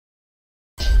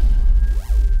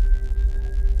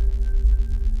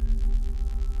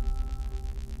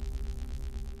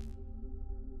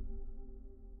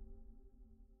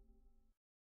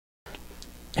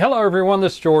Hello everyone,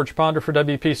 this is George Ponder for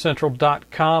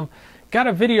WPCentral.com. Got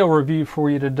a video review for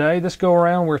you today. This go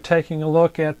around we're taking a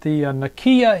look at the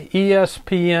Nokia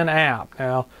ESPN app.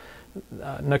 Now,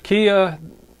 Nokia,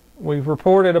 we've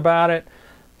reported about it,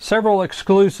 several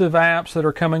exclusive apps that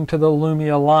are coming to the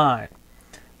Lumia line.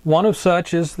 One of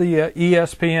such is the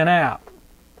ESPN app.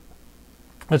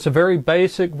 It's a very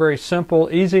basic, very simple,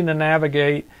 easy to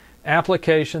navigate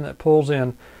application that pulls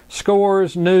in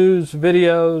scores, news,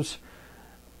 videos,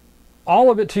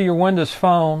 all of it to your Windows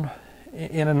phone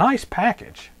in a nice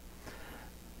package.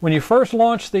 When you first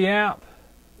launch the app,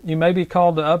 you may be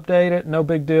called to update it. No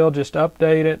big deal, just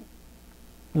update it.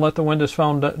 Let the Windows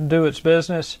phone do its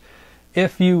business.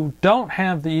 If you don't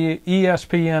have the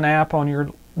ESPN app on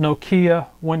your Nokia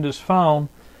Windows phone,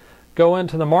 go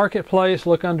into the marketplace,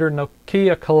 look under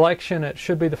Nokia Collection. It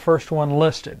should be the first one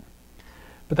listed.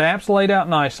 But the app's laid out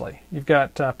nicely. You've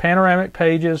got panoramic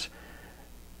pages,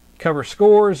 cover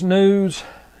scores, news,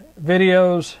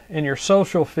 videos, and your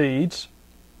social feeds.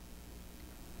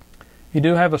 You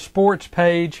do have a sports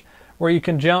page where you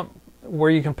can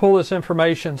pull this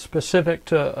information specific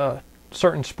to a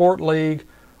certain sport league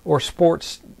or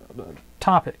sports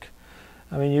topic.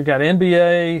 I mean, you've got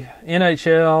NBA,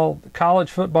 NHL,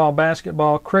 college football,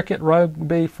 basketball, cricket,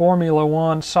 rugby, Formula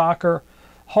One, soccer,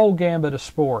 whole gambit of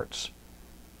sports.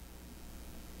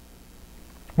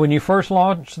 When you first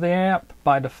launch the app,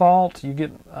 by default, you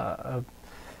get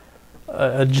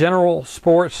a general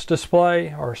sports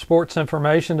display or sports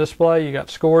information display. You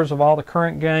got scores of all the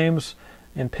current games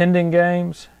and pending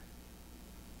games,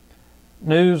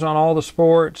 news on all the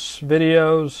sports,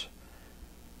 videos.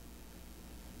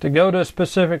 To go to a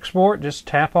specific sport, just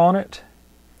tap on it,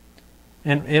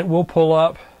 and it will pull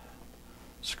up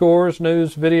scores,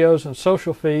 news, videos, and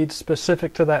social feeds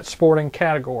specific to that sporting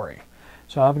category.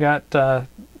 So I've got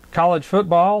college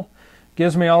football,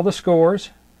 gives me all the scores,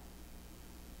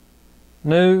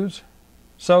 news,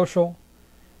 social,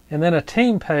 and then a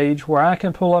team page where I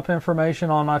can pull up information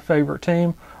on my favorite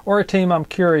team or a team I'm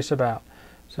curious about.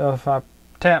 So if I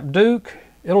tap Duke,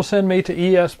 it'll send me to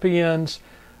ESPN's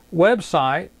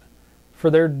website for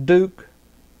their Duke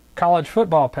college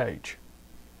football page.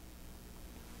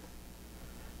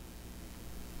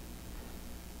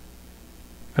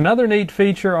 Another neat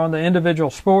feature on the individual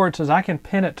sports is I can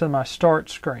pin it to my start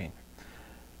screen.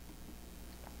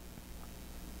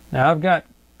 Now I've got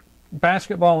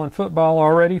basketball and football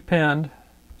already pinned,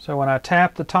 so when I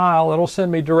tap the tile, it'll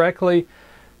send me directly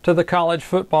to the college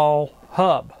football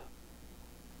hub.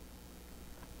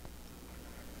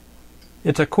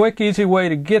 It's a quick, easy way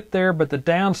to get there, but the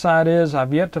downside is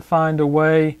I've yet to find a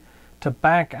way to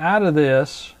back out of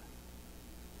this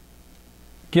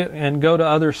and go to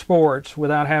other sports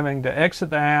without having to exit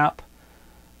the app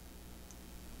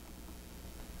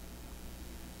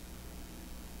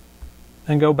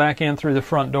and go back in through the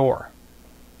front door.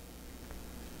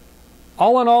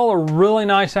 All in all, a really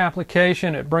nice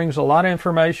application. It brings a lot of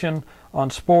information on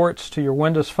sports to your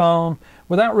Windows phone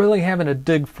without really having to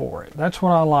dig for it. That's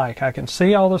what I like. I can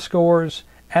see all the scores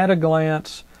at a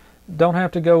glance. Don't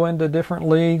have to go into different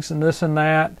leagues and this and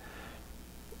that.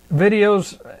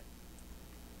 Videos,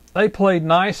 they played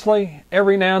nicely.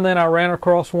 Every now and then I ran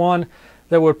across one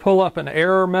that would pull up an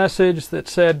error message that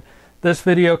said this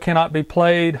video cannot be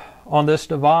played on this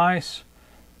device.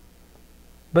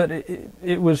 But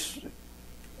it was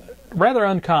rather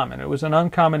uncommon. It was an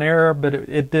uncommon error, but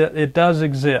it does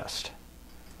exist.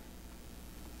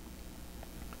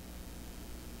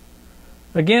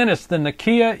 Again, it's the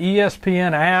Nokia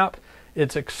ESPN app.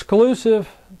 It's exclusive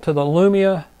to the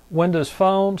Lumia Windows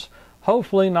phones.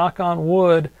 Hopefully, knock on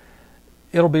wood,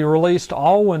 it'll be released to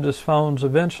all Windows phones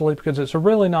eventually because it's a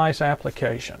really nice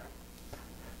application.